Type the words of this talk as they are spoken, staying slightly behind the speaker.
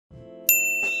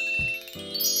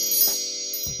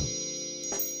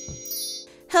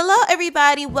Hello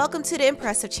everybody, welcome to the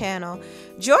Empressive channel.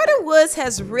 Jordyn Woods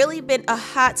has really been a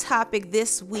hot topic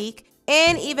this week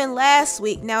and even last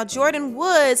week. Now Jordyn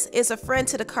Woods is a friend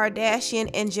to the Kardashian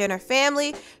and Jenner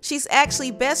family. She's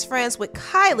actually best friends with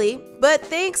Kylie, but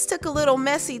things took a little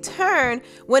messy turn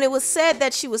when it was said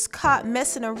that she was caught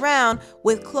messing around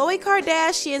with Khloe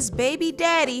Kardashian's baby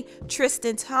daddy,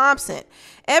 Tristan Thompson.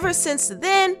 Ever since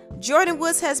then, Jordyn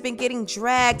Woods has been getting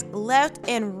dragged left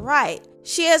and right.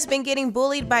 She has been getting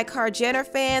bullied by Jenner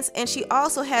fans, and she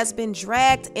also has been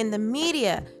dragged in the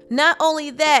media. Not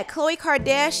only that, Khloe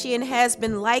Kardashian has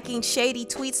been liking shady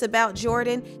tweets about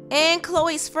Jordyn, and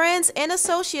Khloe's friends and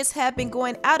associates have been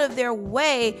going out of their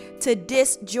way to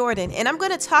diss Jordyn. And I'm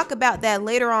going to talk about that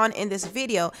later on in this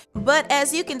video. But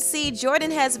as you can see,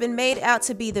 Jordyn has been made out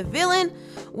to be the villain,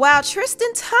 while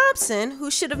Tristan Thompson, who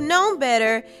should have known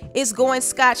better, is going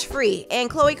scotch-free. And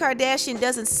Khloe Kardashian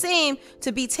doesn't seem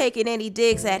to be taking any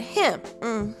digs at him.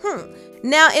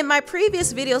 Now, in my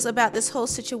previous videos about this whole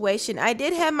situation, I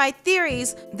did have my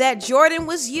theories that Jordyn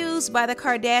was used by the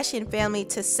Kardashian family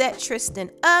to set Tristan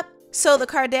up, so the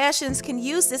Kardashians can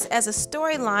use this as a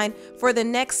storyline for the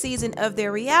next season of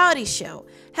their reality show.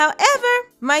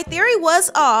 However, my theory was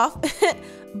off,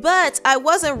 but I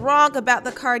wasn't wrong about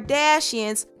the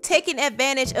Kardashians taking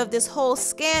advantage of this whole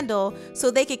scandal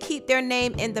so they could keep their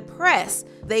name in the press.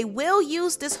 They will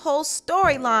use this whole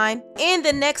storyline in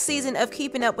the next season of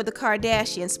Keeping Up with the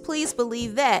Kardashians. Please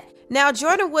believe that. Now,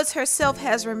 Jordyn Woods herself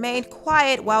has remained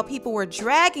quiet while people were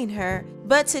dragging her,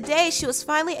 but today she was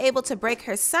finally able to break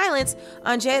her silence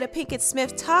on Jada Pinkett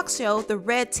Smith's talk show, The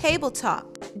Red Table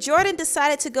Talk. Jordyn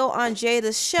decided to go on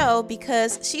Jada's show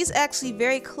because she's actually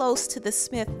very close to the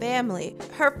Smith family.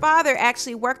 Her father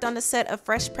actually worked on the set of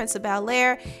Fresh Prince of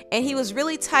Bel-Air, and he was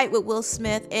really tight with Will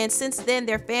Smith, and since then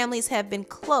their families have been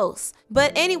close.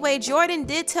 But anyway, Jordyn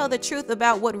did tell the truth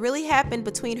about what really happened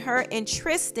between her and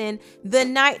Tristan the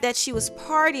night that she was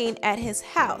partying at his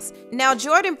house. Now,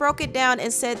 Jordyn broke it down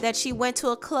and said that she went to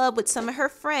a club with some of her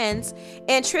friends,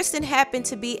 and Tristan happened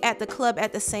to be at the club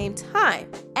at the same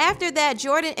time. After that,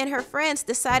 Jordyn and her friends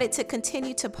decided to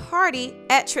continue to party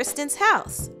at Tristan's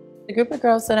house. The group of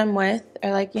girls that I'm with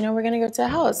are like, you know, we're gonna go to a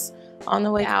house. On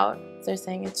the way out, they're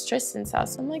saying it's Tristan's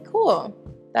house. I'm like, cool,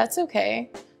 that's okay.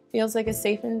 Feels like a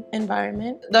safe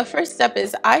environment. The first step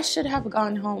is I should have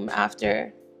gone home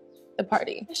after the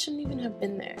party. I shouldn't even have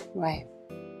been there. Right.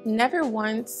 Never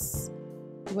once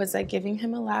was I giving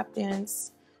him a lap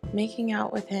dance, making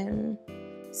out with him,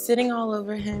 sitting all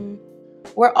over him.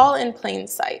 We're all in plain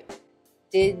sight.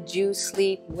 Did you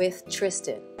sleep with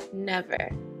Tristan? Never.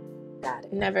 Got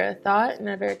it. Never a thought,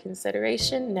 never a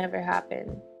consideration, never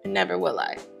happened, and never will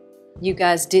I. You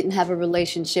guys didn't have a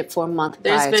relationship for a month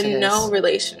prior to this? There's been no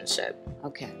relationship.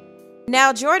 Okay.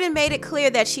 Now, Jordyn made it clear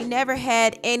that she never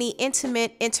had any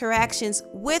intimate interactions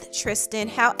with Tristan.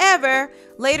 However,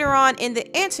 later on in the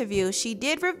interview, she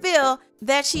did reveal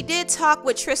that she did talk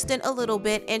with Tristan a little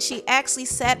bit, and she actually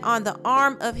sat on the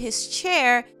arm of his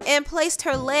chair and placed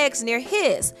her legs near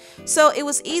his. So it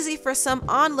was easy for some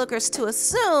onlookers to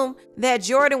assume that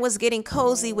Jordyn was getting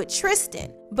cozy with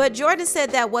Tristan. But Jordyn said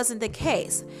that wasn't the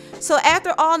case. So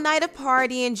after all night of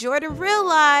partying, Jordyn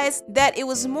realized that it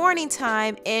was morning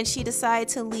time and she decided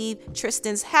to leave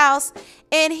Tristan's house.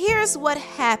 And here's what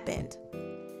happened.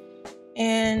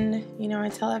 And, you know, I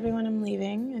tell everyone I'm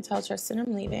leaving. I tell Tristan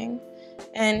I'm leaving.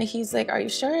 And he's like, are you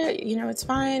sure? You know, it's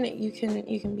fine. You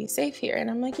can be safe here. And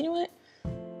I'm like, you know what?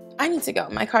 I need to go.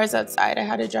 My car's outside. I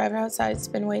had a driver outside. It's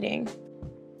been waiting.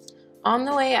 On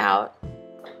the way out,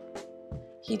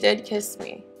 he did kiss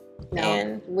me. No,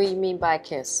 and what do you mean by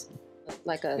kiss?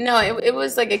 Like a... No, it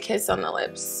was like a kiss on the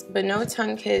lips, but no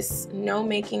tongue kiss, no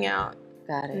making out.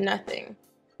 Got it. Nothing.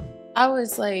 I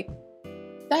was like,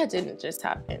 that didn't just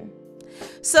happen.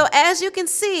 So as you can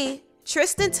see,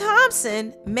 Tristan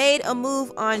Thompson made a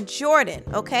move on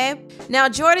Jordyn, okay? Now,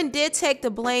 Jordyn did take the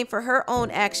blame for her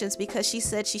own actions because she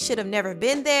said she should have never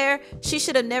been there. She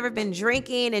should have never been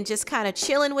drinking and just kind of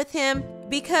chilling with him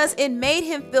because it made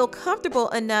him feel comfortable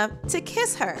enough to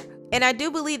kiss her. And I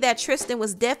do believe that Tristan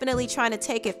was definitely trying to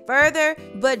take it further,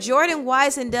 but Jordyn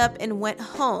wisened up and went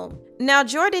home. Now,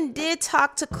 Jordyn did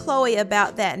talk to Khloe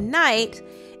about that night,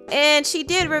 and she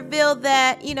did reveal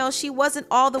that, you know, she wasn't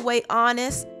all the way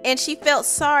honest and she felt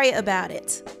sorry about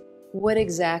it. What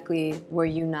exactly were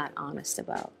you not honest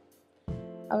about?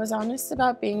 I was honest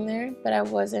about being there, but I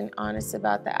wasn't honest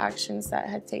about the actions that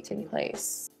had taken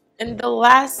place. And the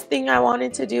last thing I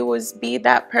wanted to do was be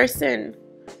that person.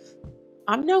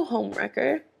 I'm no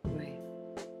homewrecker. Right.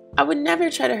 I would never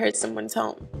try to hurt someone's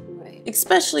home. Right.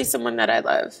 Especially someone that I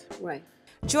love. Right.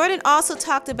 Jordyn also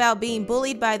talked about being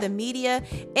bullied by the media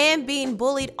and being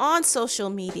bullied on social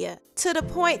media, to the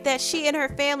point that she and her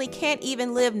family can't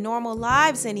even live normal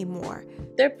lives anymore.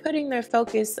 They're putting their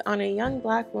focus on a young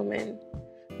Black woman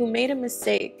who made a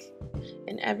mistake,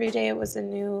 and every day it was a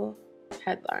new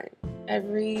headline.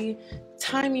 Every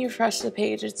time you refresh the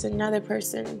page, it's another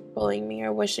person bullying me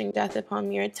or wishing death upon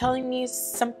me or telling me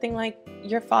something like,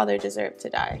 your father deserved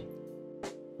to die.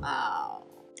 Wow.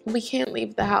 We can't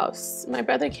leave the house. My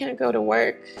brother can't go to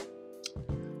work.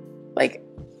 Like,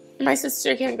 my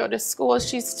sister can't go to school.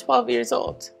 She's 12 years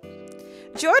old.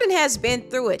 Jordyn has been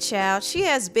through it, child. She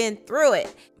has been through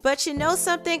it. But you know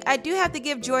something? I do have to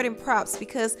give Jordyn props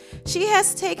because she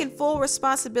has taken full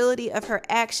responsibility of her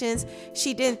actions.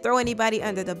 She didn't throw anybody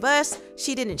under the bus.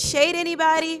 She didn't shade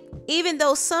anybody. Even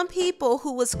though some people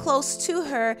who was close to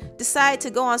her decided to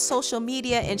go on social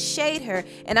media and shade her.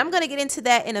 And I'm going to get into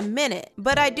that in a minute.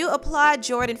 But I do applaud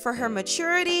Jordyn for her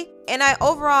maturity. And I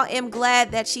overall am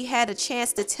glad that she had a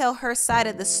chance to tell her side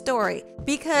of the story,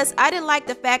 because I didn't like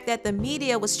the fact that the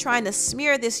media was trying to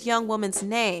smear this young woman's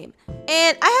name.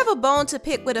 And I have a bone to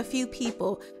pick with a few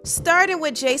people, starting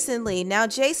with Jason Lee. Now,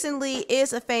 Jason Lee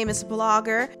is a famous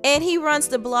blogger, and he runs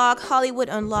the blog Hollywood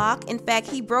Unlocked. In fact,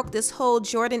 he broke this whole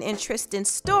Jordyn and Tristan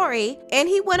story, and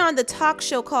he went on the talk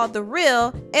show called The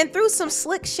Real and threw some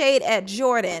slick shade at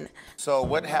Jordyn. So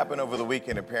what happened over the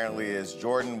weekend apparently is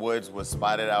Jordyn Woods was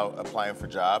spotted out applying for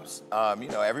jobs. You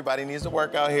know, everybody needs to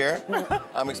work out here,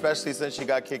 especially since she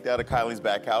got kicked out of Kylie's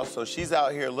back house. So she's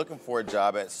out here looking for a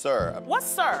job at Sir. What's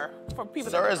Sir for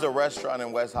people? Sir is a restaurant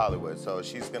in West Hollywood, so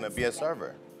she's gonna be a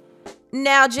server.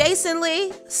 Now, Jason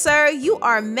Lee, sir, you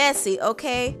are messy,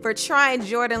 okay, for trying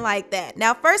Jordyn like that.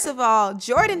 Now, first of all,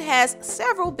 Jordyn has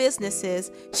several businesses.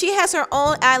 She has her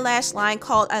own eyelash line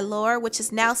called Allure, which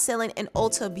is now selling in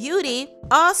Ulta Beauty.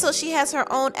 Also, she has her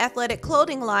own athletic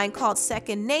clothing line called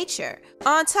Second Nature.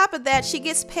 On top of that, she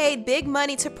gets paid big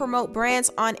money to promote brands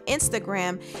on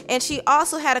Instagram, and she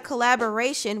also had a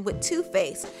collaboration with Too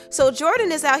Faced. So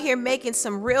Jordyn is out here making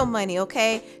some real money,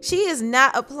 okay? She is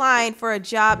not applying for a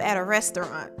job at a restaurant.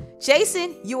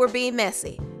 Jason, you were being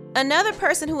messy. Another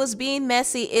person who was being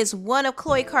messy is one of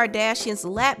Khloe Kardashian's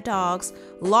lapdogs,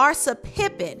 Larsa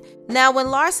Pippen. Now, when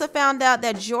Larsa found out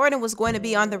that Jordyn was going to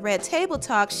be on the Red Table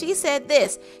Talk, she said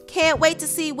this: "Can't wait to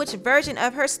see which version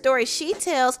of her story she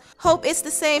tells. Hope it's the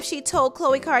same she told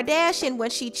Khloe Kardashian when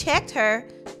she checked her."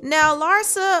 Now,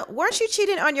 Larsa, weren't you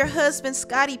cheating on your husband,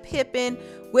 Scottie Pippen,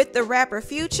 with the rapper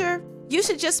Future? You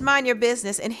should just mind your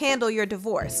business and handle your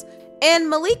divorce.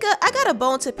 And Malika, I got a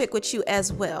bone to pick with you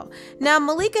as well. Now,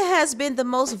 Malika has been the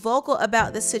most vocal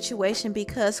about this situation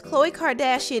because Khloe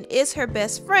Kardashian is her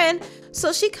best friend,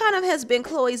 so she kind of has been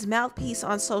Khloe's mouthpiece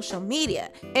on social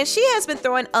media. And she has been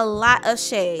throwing a lot of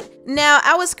shade. Now,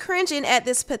 I was cringing at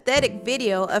this pathetic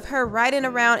video of her riding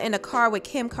around in a car with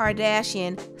Kim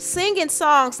Kardashian, singing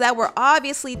songs that were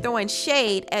obviously throwing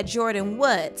shade at Jordyn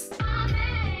Woods.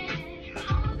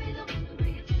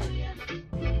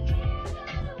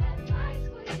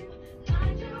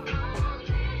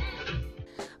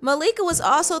 Malika was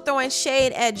also throwing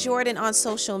shade at Jordyn on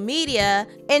social media,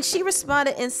 and she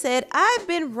responded and said, "I've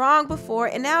been wrong before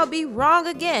and I'll be wrong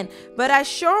again, but I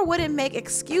sure wouldn't make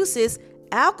excuses,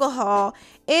 alcohol,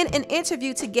 in an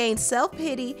interview to gain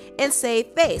self-pity and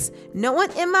save face. No one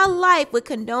in my life would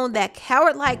condone that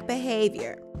coward-like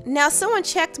behavior." Now, someone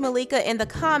checked Malika in the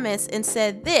comments and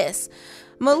said this: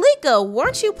 "Malika,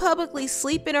 weren't you publicly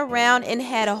sleeping around and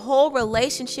had a whole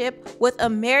relationship with a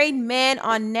married man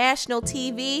on national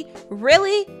TV?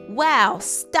 Really? Wow,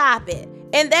 stop it."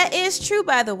 And that is true,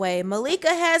 by the way.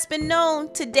 Malika has been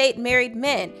known to date married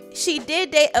men. She did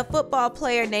date a football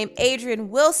player named Adrian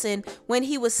Wilson when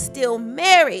he was still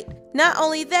married. Not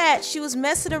only that, she was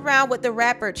messing around with the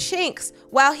rapper Chinks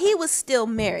while he was still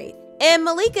married. And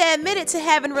Malika admitted to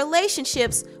having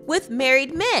relationships with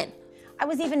married men. I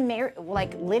was even married,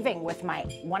 like living with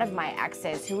one of my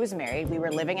exes who was married. We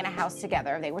were living in a house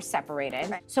together. They were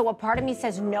separated. So a part of me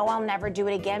says, no, I'll never do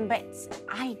it again. But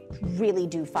I really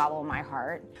do follow my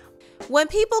heart. When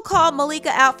people called Malika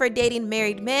out for dating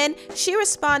married men, she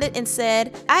responded and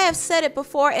said, "I have said it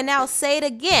before and I'll say it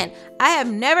again. I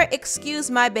have never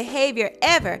excused my behavior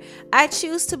ever. I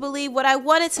choose to believe what I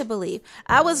wanted to believe.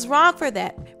 I was wrong for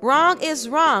that. Wrong is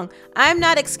wrong. I'm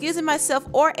not excusing myself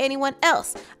or anyone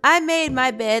else. I made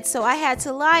my bed, so I had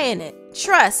to lie in it."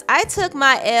 Trust, I took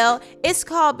my L. It's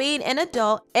called being an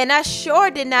adult, and I sure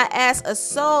did not ask a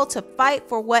soul to fight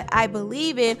for what I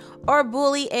believe in or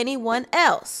bully anyone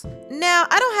else. Now,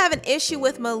 I don't have an issue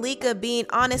with Malika being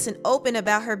honest and open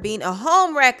about her being a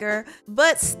homewrecker,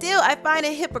 but still I find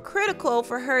it hypocritical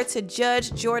for her to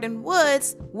judge Jordyn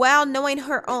Woods while knowing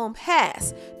her own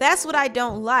past. That's what I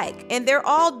don't like, and they're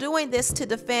all doing this to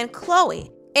defend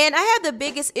Khloe. And I have the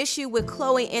biggest issue with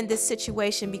Khloe in this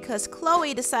situation because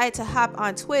Khloe decided to hop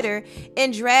on Twitter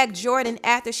and drag Jordyn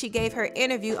after she gave her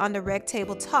interview on the Reg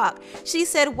Table Talk. She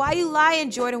said, "Why you lying,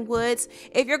 Jordyn Woods?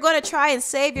 If you're going to try and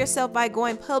save yourself by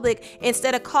going public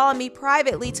instead of calling me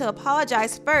privately to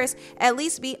apologize first, at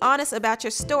least be honest about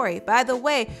your story. By the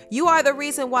way, you are the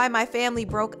reason why my family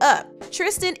broke up.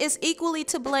 Tristan is equally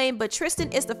to blame, but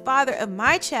Tristan is the father of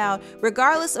my child.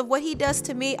 Regardless of what he does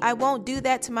to me, I won't do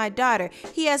that to my daughter.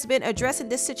 He has been addressing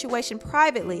this situation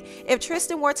privately. If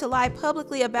Tristan were to lie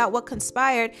publicly about what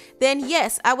conspired, then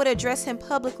yes, I would address him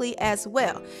publicly as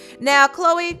well." Now,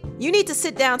 Khloe, you need to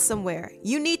sit down somewhere.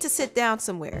 You need to sit down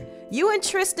somewhere. You and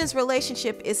Tristan's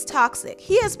relationship is toxic.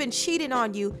 He has been cheating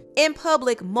on you in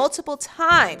public multiple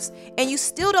times, and you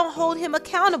still don't hold him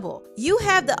accountable. You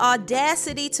have the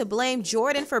audacity to blame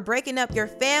Jordyn for breaking up your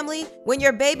family when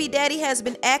your baby daddy has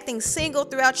been acting single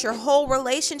throughout your whole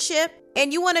relationship.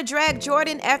 And you want to drag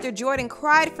Jordyn after Jordyn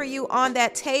cried for you on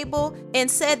that table and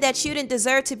said that you didn't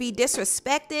deserve to be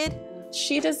disrespected?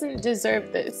 She doesn't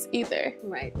deserve this either.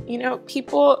 Right. You know,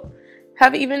 people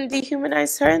have even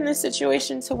dehumanized her in this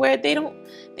situation to where they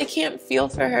can't feel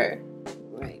for her.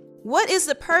 Right. What is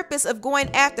the purpose of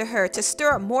going after her? To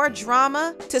stir up more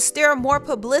drama? To stir up more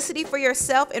publicity for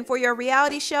yourself and for your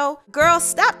reality show? Girl,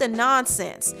 stop the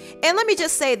nonsense. And let me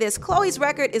just say this, Khloe's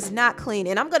record is not clean,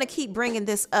 and I'm gonna keep bringing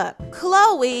this up.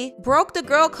 Khloe broke the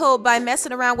girl code by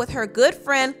messing around with her good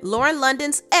friend Lauren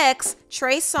London's ex,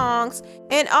 Trey Songz,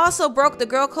 and also broke the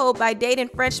girl code by dating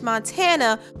French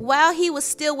Montana while he was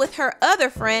still with her other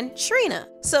friend, Trina.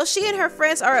 So she and her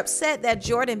friends are upset that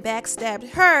Jordyn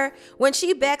backstabbed her when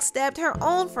she backstabbed her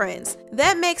own friends.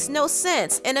 That makes no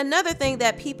sense. And another thing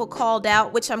that people called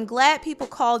out, which I'm glad people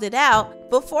called it out,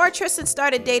 before Tristan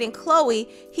started dating Khloe,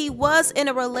 he was in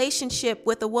a relationship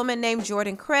with a woman named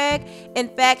Jordan Craig. In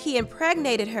fact, he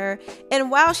impregnated her,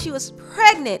 and while she was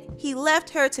pregnant, he left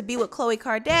her to be with Khloe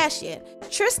Kardashian.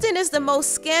 Tristan is the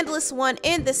most scandalous one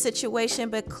in this situation,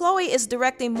 but Khloe is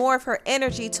directing more of her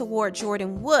energy toward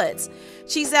Jordyn Woods.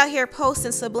 She's out here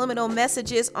posting subliminal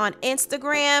messages on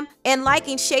Instagram and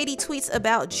liking shady tweets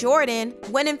about Jordyn,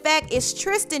 when in fact it's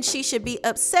Tristan she should be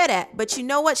upset at. But you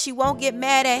know what? She won't get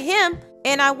mad at him,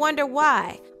 and I wonder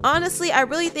why. Honestly, I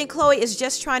really think Khloe is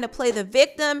just trying to play the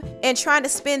victim and trying to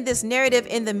spin this narrative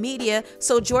in the media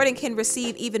so Jordyn can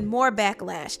receive even more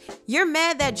backlash. You're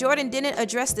mad that Jordyn didn't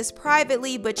address this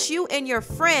privately, but you and your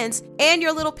friends and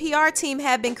your little PR team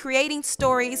have been creating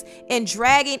stories and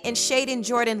dragging and shading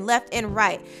Jordyn left and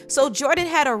right. So Jordyn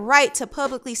had a right to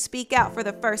publicly speak out for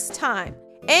the first time.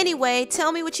 Anyway,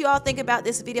 tell me what you all think about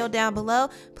this video down below.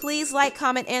 Please like,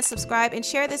 comment, and subscribe, and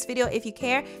share this video if you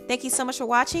care. Thank you so much for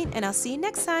watching, and I'll see you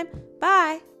next time.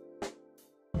 Bye.